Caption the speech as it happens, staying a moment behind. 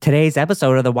Today's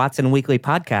episode of the Watson Weekly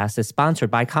podcast is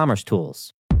sponsored by Commerce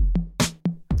Tools.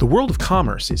 The world of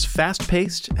commerce is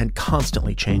fast-paced and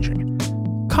constantly changing.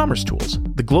 Commerce Tools,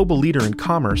 the global leader in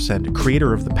commerce and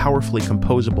creator of the powerfully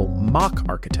composable mock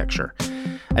architecture,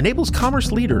 enables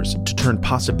commerce leaders to turn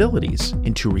possibilities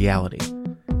into reality.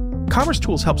 Commerce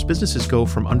Tools helps businesses go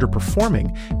from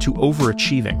underperforming to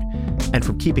overachieving, and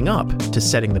from keeping up to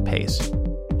setting the pace,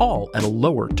 all at a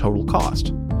lower total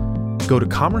cost. Go to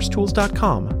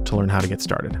commercetools.com to learn how to get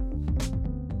started.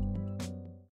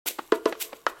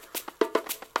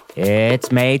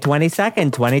 It's May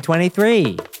 22nd,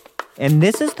 2023, and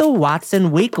this is the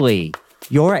Watson Weekly,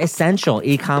 your essential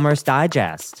e-commerce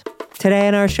digest. Today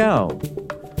on our show,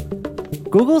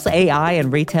 Google's AI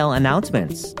and retail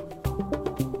announcements,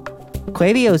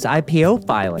 Klaviyo's IPO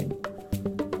filing,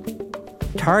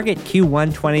 Target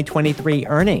Q1 2023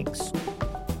 earnings,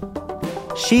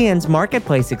 Shein's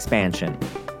marketplace expansion,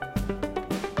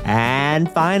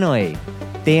 and finally,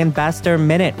 the Investor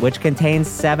Minute, which contains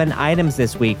 7 items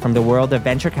this week from the world of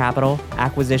venture capital,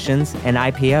 acquisitions, and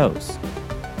IPOs.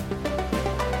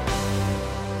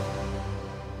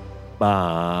 But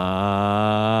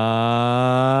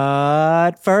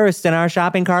first, in our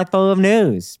shopping cart full of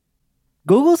news,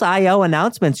 Google's I.O.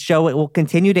 announcements show it will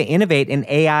continue to innovate in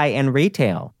AI and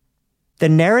retail. The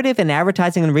narrative in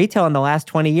advertising and retail in the last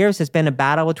 20 years has been a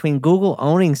battle between Google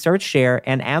owning search share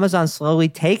and Amazon slowly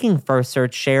taking first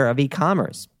search share of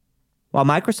e-commerce. While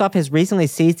Microsoft has recently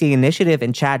seized the initiative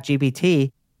in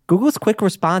ChatGPT, Google's quick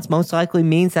response most likely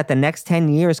means that the next 10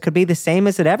 years could be the same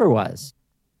as it ever was.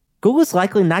 Google's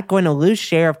likely not going to lose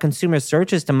share of consumer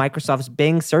searches to Microsoft's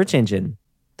Bing search engine.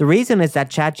 The reason is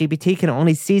that ChatGPT can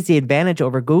only seize the advantage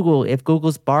over Google if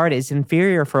Google's Bard is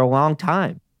inferior for a long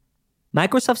time.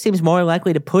 Microsoft seems more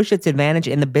likely to push its advantage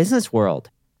in the business world.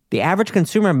 The average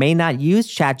consumer may not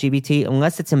use ChatGPT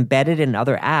unless it's embedded in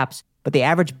other apps, but the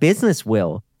average business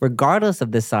will, regardless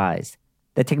of the size.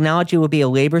 The technology will be a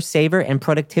labor saver and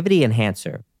productivity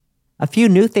enhancer. A few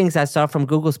new things I saw from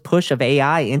Google's push of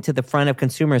AI into the front of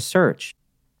consumer search.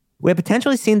 We have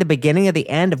potentially seen the beginning of the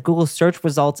end of Google's search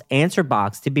results answer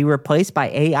box to be replaced by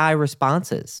AI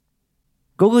responses.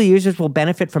 Google users will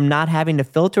benefit from not having to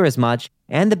filter as much,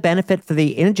 and the benefit for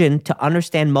the engine to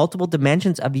understand multiple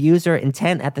dimensions of user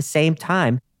intent at the same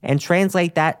time and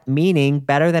translate that meaning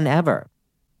better than ever.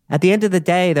 At the end of the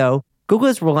day, though, Google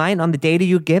is reliant on the data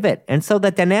you give it, and so the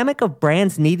dynamic of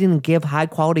brands needing to give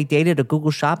high-quality data to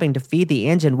Google Shopping to feed the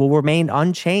engine will remain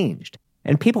unchanged.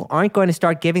 And people aren't going to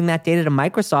start giving that data to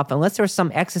Microsoft unless there's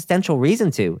some existential reason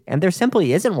to, and there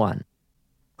simply isn't one.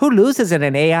 Who loses in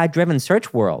an AI-driven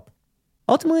search world?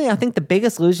 Ultimately, I think the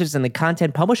biggest losers in the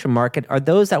content publisher market are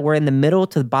those that were in the middle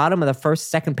to the bottom of the first,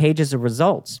 second pages of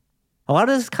results. A lot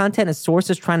of this content is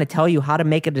sources trying to tell you how to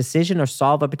make a decision or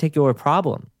solve a particular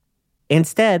problem.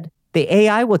 Instead, the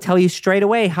AI will tell you straight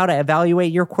away how to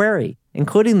evaluate your query,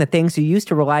 including the things you used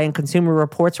to rely on Consumer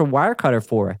Reports or Wirecutter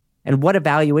for, and what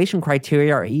evaluation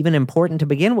criteria are even important to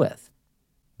begin with.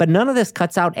 But none of this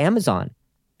cuts out Amazon.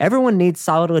 Everyone needs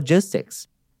solid logistics.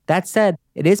 That said,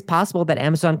 it is possible that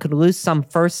Amazon could lose some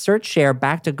first search share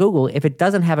back to Google if it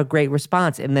doesn't have a great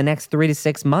response in the next 3 to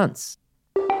 6 months.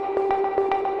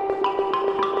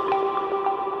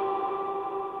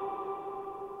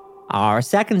 Our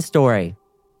second story.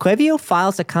 Klaviyo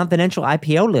files a confidential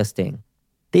IPO listing.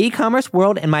 The e-commerce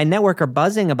world and my network are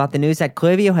buzzing about the news that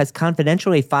Klaviyo has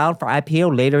confidentially filed for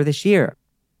IPO later this year.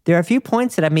 There are a few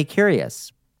points that have me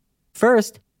curious.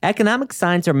 First, economic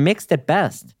signs are mixed at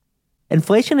best.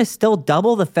 Inflation is still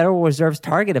double the Federal Reserve's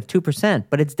target of 2%,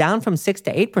 but it's down from 6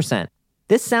 to 8%.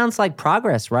 This sounds like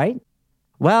progress, right?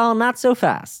 Well, not so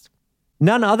fast.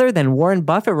 None other than Warren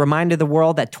Buffett reminded the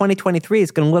world that 2023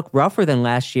 is going to look rougher than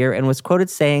last year and was quoted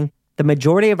saying, "The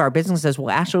majority of our businesses will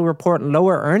actually report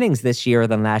lower earnings this year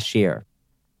than last year."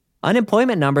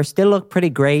 Unemployment numbers still look pretty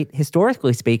great,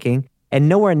 historically speaking, and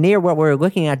nowhere near what we were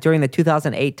looking at during the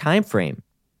 2008 timeframe.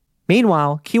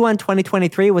 Meanwhile, Q1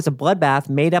 2023 was a bloodbath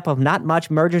made up of not much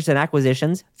mergers and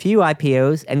acquisitions, few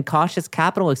IPOs, and cautious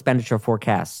capital expenditure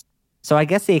forecasts. So I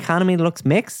guess the economy looks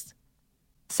mixed?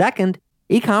 Second,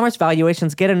 e-commerce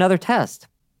valuations get another test.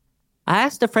 I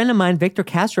asked a friend of mine, Victor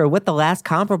Castro, what the last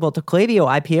comparable to Klaviyo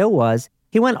IPO was.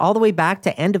 He went all the way back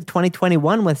to end of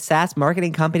 2021 with SaaS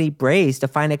marketing company Braze to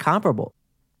find a comparable.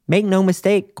 Make no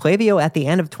mistake, Klaviyo at the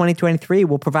end of 2023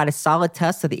 will provide a solid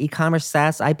test of the e-commerce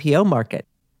SaaS IPO market.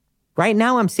 Right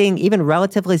now, I'm seeing even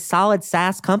relatively solid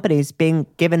SaaS companies being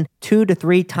given 2 to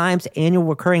 3 times annual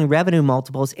recurring revenue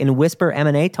multiples in whisper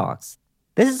M&A talks.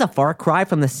 This is a far cry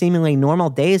from the seemingly normal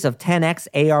days of 10x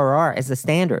ARR as the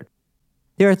standard.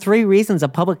 There are 3 reasons a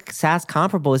public SaaS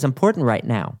comparable is important right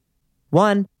now.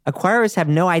 1, Acquirers have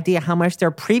no idea how much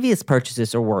their previous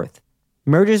purchases are worth.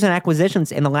 Mergers and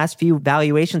acquisitions in the last few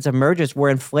valuations of mergers were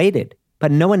inflated,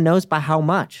 but no one knows by how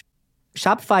much.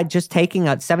 Shopify just taking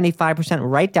a 75%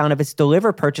 write-down of its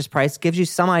Deliver purchase price gives you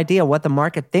some idea what the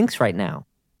market thinks right now.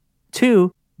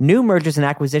 2, new mergers and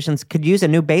acquisitions could use a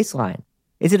new baseline.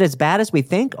 Is it as bad as we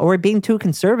think, or are we being too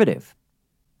conservative?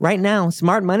 Right now,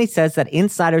 smart money says that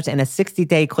insiders in a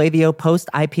 60-day Klaviyo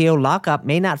post-IPO lockup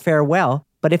may not fare well,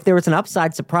 but if there was an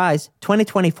upside surprise,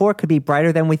 2024 could be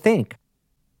brighter than we think.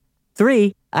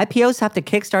 3, IPOs have to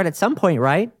kickstart at some point,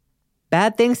 right?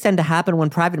 Bad things tend to happen when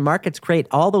private markets create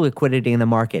all the liquidity in the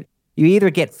market. You either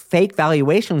get fake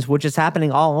valuations, which is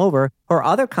happening all over, or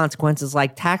other consequences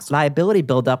like tax liability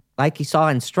buildup like you saw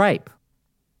in Stripe.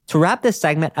 To wrap this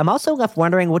segment, I'm also left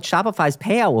wondering what Shopify's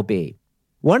payout will be.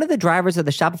 One of the drivers of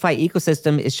the Shopify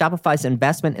ecosystem is Shopify's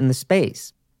investment in the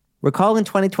space. Recall in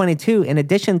 2022, in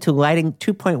addition to lighting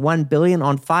 $2.1 billion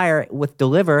on fire with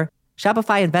Deliver,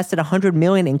 Shopify invested $100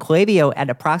 million in Klaviyo at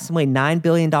approximately $9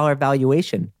 billion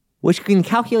valuation, which you can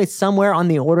calculate somewhere on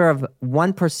the order of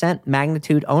 1%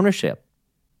 magnitude ownership.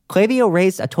 Klaviyo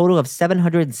raised a total of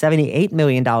 $778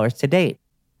 million to date.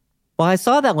 While I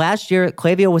saw that last year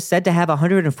Klaviyo was said to have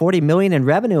 $140 million in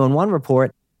revenue in one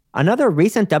report, another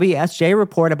recent WSJ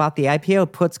report about the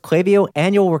IPO puts Klaviyo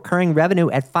annual recurring revenue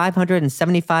at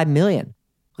 $575 million.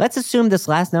 Let's assume this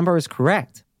last number is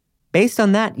correct. Based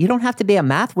on that, you don't have to be a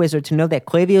math wizard to know that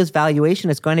Klaviyo's valuation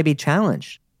is going to be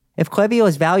challenged. If Klaviyo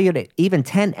is valued at even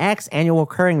 10x annual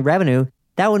recurring revenue,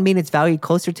 that would mean it's valued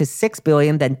closer to $6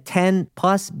 billion than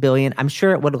 $10+ billion I'm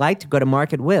sure it would like to go to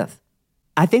market with.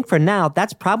 I think for now,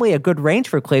 that's probably a good range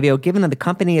for Klaviyo given that the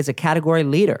company is a category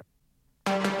leader.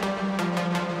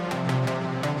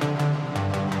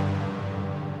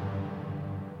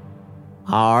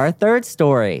 Our third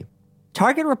story.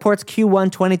 Target reports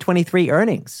Q1 2023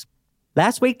 earnings.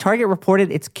 Last week, Target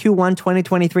reported its Q1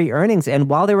 2023 earnings, and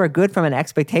while they were good from an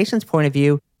expectations point of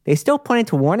view, they still pointed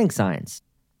to warning signs.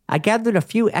 I gathered a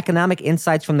few economic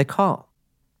insights from the call.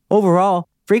 Overall,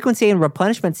 frequency and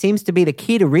replenishment seems to be the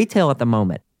key to retail at the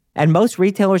moment, and most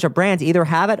retailers or brands either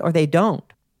have it or they don't.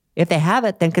 If they have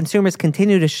it, then consumers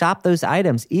continue to shop those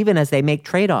items even as they make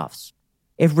trade-offs.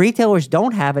 If retailers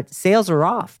don't have it, sales are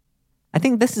off. I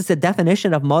think this is the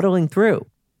definition of muddling through.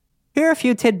 Here are a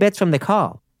few tidbits from the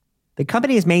call. The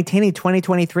company is maintaining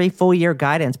 2023 full-year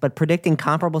guidance but predicting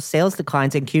comparable sales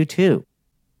declines in Q2.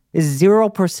 Is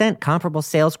 0% comparable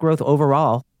sales growth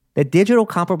overall. The digital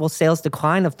comparable sales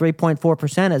decline of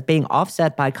 3.4% is being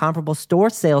offset by comparable store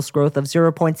sales growth of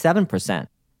 0.7%.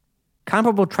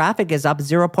 Comparable traffic is up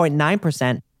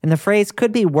 0.9%, and the phrase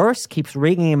could be worse keeps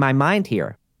ringing in my mind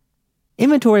here.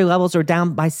 Inventory levels are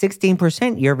down by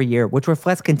 16% year over year, which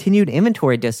reflects continued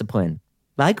inventory discipline,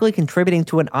 likely contributing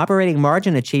to an operating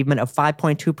margin achievement of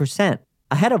 5.2%,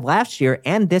 ahead of last year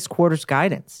and this quarter's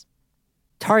guidance.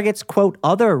 Target's, quote,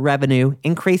 other revenue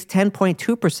increased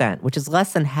 10.2%, which is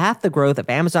less than half the growth of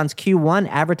Amazon's Q1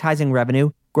 advertising revenue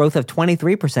growth of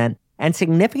 23%, and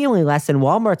significantly less than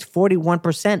Walmart's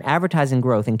 41% advertising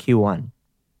growth in Q1.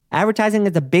 Advertising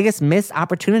is the biggest missed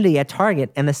opportunity at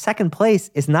Target, and the second place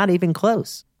is not even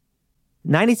close.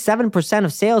 97%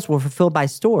 of sales were fulfilled by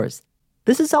stores.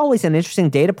 This is always an interesting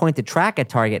data point to track at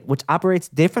Target, which operates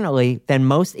differently than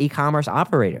most e-commerce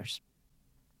operators.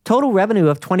 Total revenue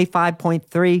of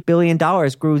 $25.3 billion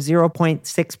grew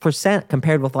 0.6%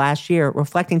 compared with last year,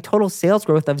 reflecting total sales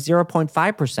growth of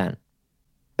 0.5%.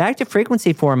 Back to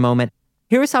frequency for a moment.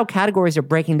 Here's how categories are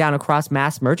breaking down across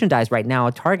mass merchandise right now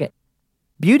at Target.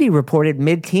 Beauty reported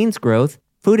mid-teens growth,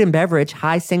 food and beverage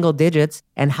high single digits,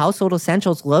 and household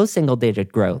essentials low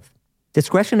single-digit growth.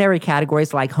 Discretionary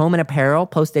categories like home and apparel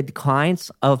posted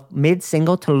declines of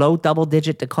mid-single to low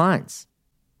double-digit declines.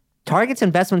 Target's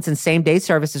investments in same-day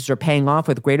services are paying off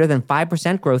with greater than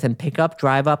 5% growth in pickup,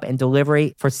 drive-up, and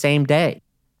delivery for same day.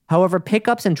 However,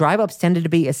 pickups and drive-ups tended to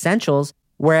be essentials,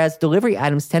 whereas delivery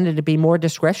items tended to be more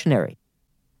discretionary.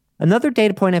 Another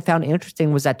data point I found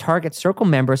interesting was that Target Circle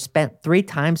members spent 3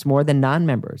 times more than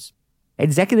non-members.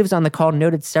 Executives on the call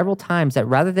noted several times that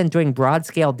rather than doing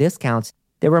broad-scale discounts,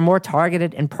 they were more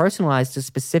targeted and personalized to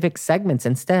specific segments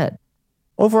instead.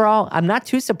 Overall, I'm not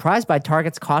too surprised by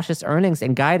Target's cautious earnings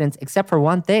and guidance except for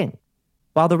one thing.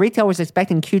 While the retailer was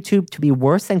expecting Q2 to be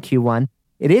worse than Q1,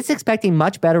 it is expecting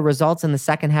much better results in the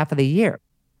second half of the year.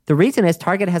 The reason is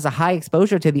Target has a high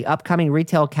exposure to the upcoming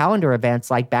retail calendar events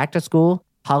like back to school,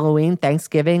 Halloween,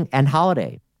 Thanksgiving, and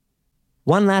holiday.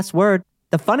 One last word.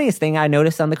 The funniest thing I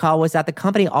noticed on the call was that the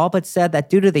company all but said that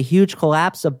due to the huge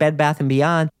collapse of Bed Bath &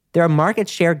 Beyond, there are market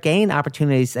share gain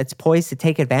opportunities it's poised to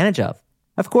take advantage of.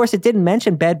 Of course, it didn't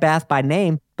mention Bed Bath by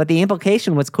name, but the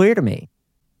implication was clear to me.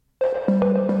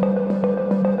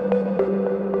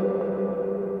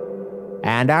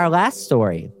 And our last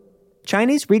story.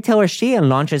 Chinese retailer Shein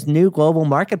launches new global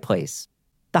marketplace.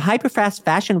 The hyperfast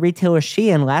fashion retailer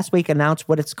Shein last week announced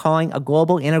what it's calling a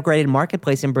global integrated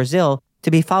marketplace in Brazil, to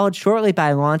be followed shortly by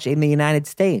a launch in the United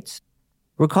States.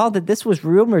 Recall that this was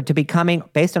rumored to be coming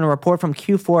based on a report from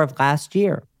Q4 of last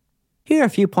year. Here are a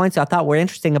few points I thought were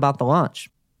interesting about the launch.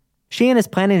 Shein is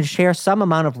planning to share some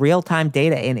amount of real-time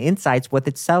data and insights with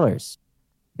its sellers.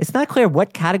 It's not clear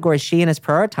what categories Shein is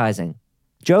prioritizing.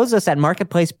 Joseph at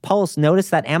Marketplace Pulse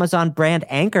noticed that Amazon brand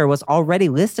Anchor was already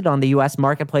listed on the U.S.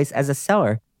 marketplace as a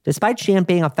seller, despite Shein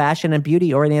being a fashion and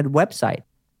beauty-oriented website.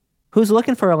 Who's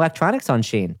looking for electronics on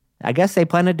Shein? I guess they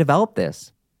plan to develop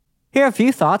this. Here are a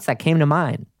few thoughts that came to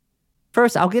mind.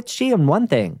 First, I'll get Shein one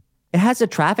thing. It has the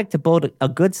traffic to build a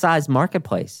good-sized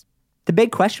marketplace. The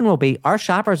big question will be, are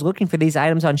shoppers looking for these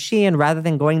items on Shein rather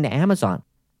than going to Amazon?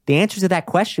 The answer to that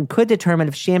question could determine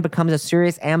if Shein becomes a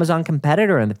serious Amazon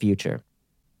competitor in the future.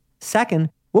 Second,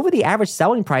 what would the average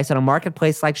selling price on a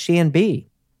marketplace like Shein be?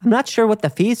 I'm not sure what the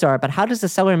fees are, but how does the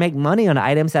seller make money on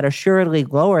items that are surely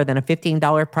lower than a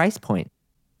 $15 price point?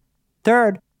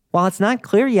 Third, while it's not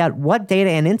clear yet what data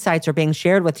and insights are being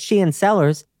shared with Shein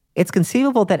sellers, it's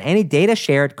conceivable that any data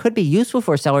shared could be useful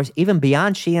for sellers even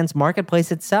beyond Shein's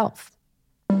marketplace itself.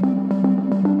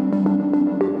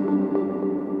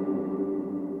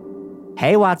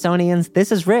 Hey Watsonians,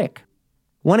 this is Rick.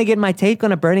 Want to get my take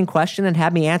on a burning question and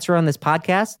have me answer on this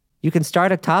podcast? You can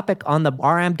start a topic on the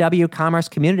RMW Commerce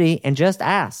community and just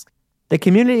ask. The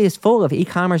community is full of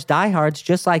e-commerce diehards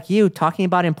just like you talking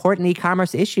about important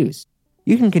e-commerce issues.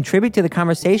 You can contribute to the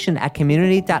conversation at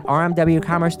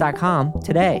community.rmwcommerce.com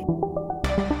today.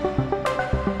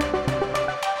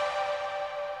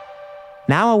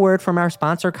 Now a word from our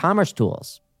sponsor, Commerce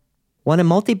Tools. When a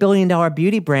multi-billion-dollar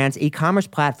beauty brand's e-commerce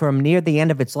platform neared the end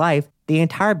of its life, the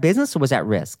entire business was at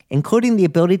risk, including the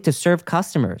ability to serve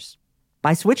customers.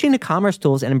 By switching to Commerce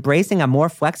Tools and embracing a more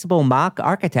flexible mock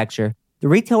architecture, the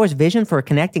retailer's vision for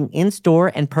connecting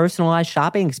in-store and personalized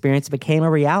shopping experience became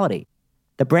a reality.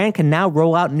 The brand can now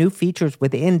roll out new features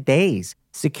within days,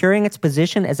 securing its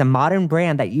position as a modern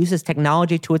brand that uses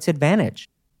technology to its advantage.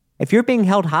 If you're being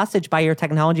held hostage by your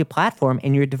technology platform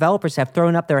and your developers have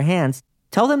thrown up their hands,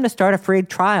 tell them to start a free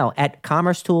trial at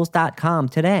commercetools.com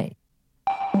today.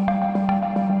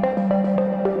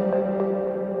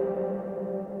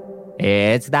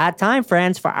 It's that time,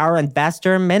 friends, for our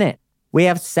Investor Minute. We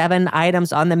have 7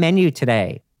 items on the menu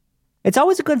today. It's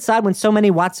always a good sign when so many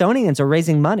Watsonians are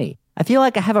raising money. I feel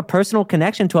like I have a personal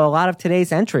connection to a lot of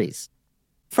today's entries.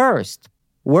 First,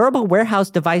 wearable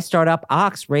warehouse device startup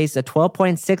Ox raised a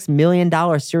 $12.6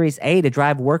 million Series A to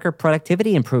drive worker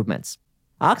productivity improvements.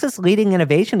 Ox's leading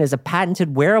innovation is a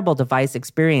patented wearable device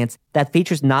experience that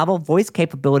features novel voice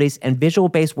capabilities and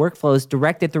visual-based workflows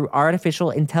directed through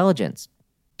artificial intelligence.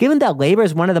 Given that labor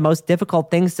is one of the most difficult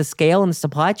things to scale in the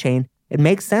supply chain, it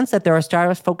makes sense that there are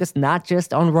startups focused not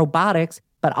just on robotics,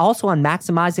 but also on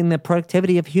maximizing the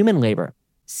productivity of human labor.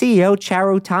 CEO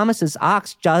Charu Thomas's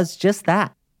Ox does just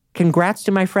that. Congrats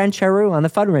to my friend Charu on the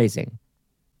fundraising.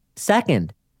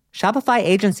 Second, Shopify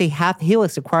agency Half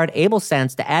Helix acquired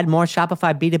AbleSense to add more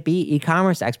Shopify B2B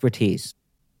e-commerce expertise.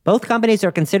 Both companies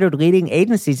are considered leading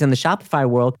agencies in the Shopify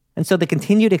world, and so the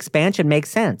continued expansion makes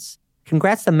sense.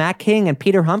 Congrats to Matt King and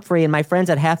Peter Humphrey and my friends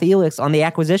at Half Helix on the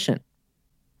acquisition.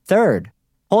 Third,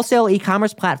 wholesale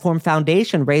e-commerce platform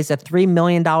Foundation raised a $3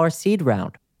 million seed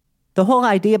round. The whole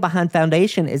idea behind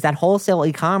Foundation is that wholesale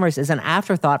e-commerce is an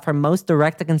afterthought for most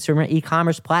direct-to-consumer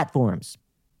e-commerce platforms.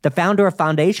 The founder of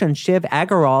Foundation, Shiv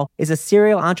Agarwal, is a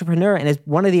serial entrepreneur and is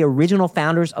one of the original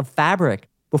founders of Fabric,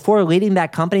 before leading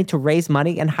that company to raise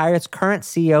money and hire its current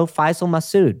CEO, Faisal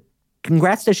Masood.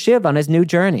 Congrats to Shiv on his new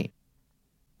journey.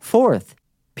 Fourth,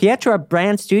 Pietra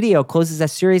Brand Studio closes a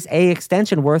Series A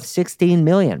extension worth $16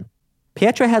 million.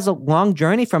 Pietra has a long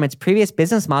journey from its previous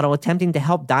business model attempting to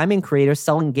help diamond creators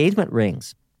sell engagement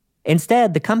rings.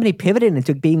 Instead, the company pivoted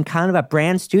into being kind of a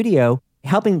brand studio,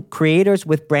 helping creators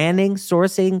with branding,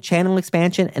 sourcing, channel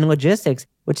expansion, and logistics,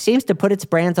 which seems to put its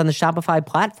brands on the Shopify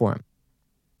platform.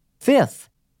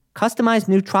 Fifth, customized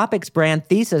nootropics brand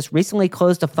Thesis recently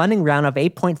closed a funding round of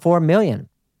 $8.4 million.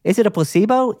 Is it a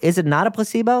placebo? Is it not a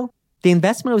placebo? The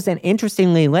investment was then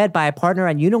interestingly led by a partner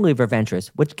at Unilever Ventures,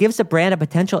 which gives the brand a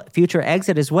potential future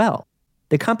exit as well.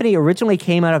 The company originally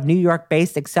came out of New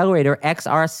York-based accelerator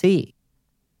XRC.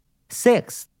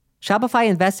 Sixth, Shopify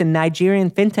invests in Nigerian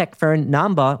fintech firm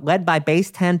Namba, led by Base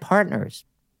 10 Partners.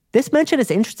 This mention is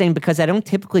interesting because I don't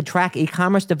typically track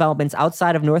e-commerce developments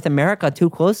outside of North America too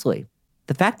closely.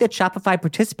 The fact that Shopify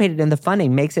participated in the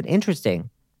funding makes it interesting.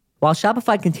 While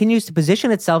Shopify continues to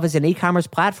position itself as an e-commerce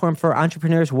platform for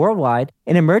entrepreneurs worldwide,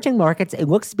 in emerging markets, it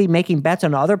looks to be making bets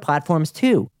on other platforms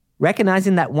too,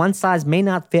 recognizing that one size may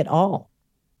not fit all.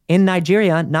 In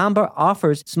Nigeria, Namba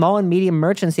offers small and medium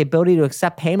merchants the ability to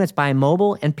accept payments by a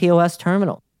mobile and POS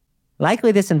terminal.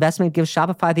 Likely, this investment gives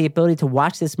Shopify the ability to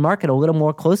watch this market a little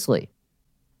more closely.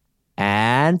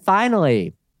 And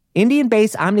finally,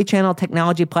 Indian-based omnichannel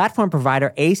technology platform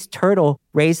provider Ace Turtle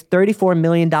raised $34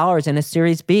 million in a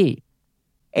Series B.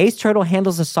 Ace Turtle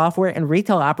handles the software and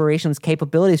retail operations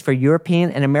capabilities for European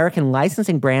and American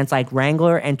licensing brands like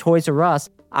Wrangler and Toys R Us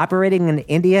operating in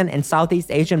Indian and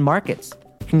Southeast Asian markets.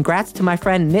 Congrats to my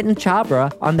friend Nitin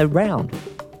Chabra on the round.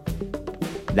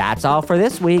 That's all for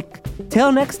this week.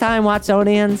 Till next time,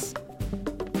 Watsonians.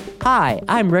 Hi,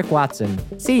 I'm Rick Watson,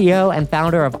 CEO and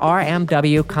founder of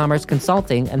RMW Commerce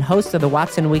Consulting and host of the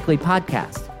Watson Weekly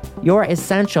podcast, your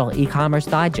essential e-commerce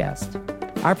digest.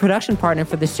 Our production partner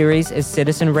for the series is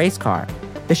Citizen Racecar.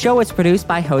 The show is produced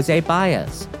by Jose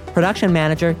Baez, production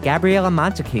manager Gabriela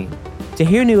Montequin. To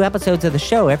hear new episodes of the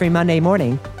show every Monday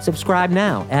morning, subscribe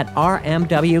now at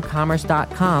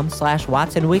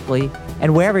rmwcommerce.com/Watson Weekly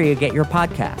and wherever you get your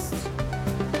podcasts.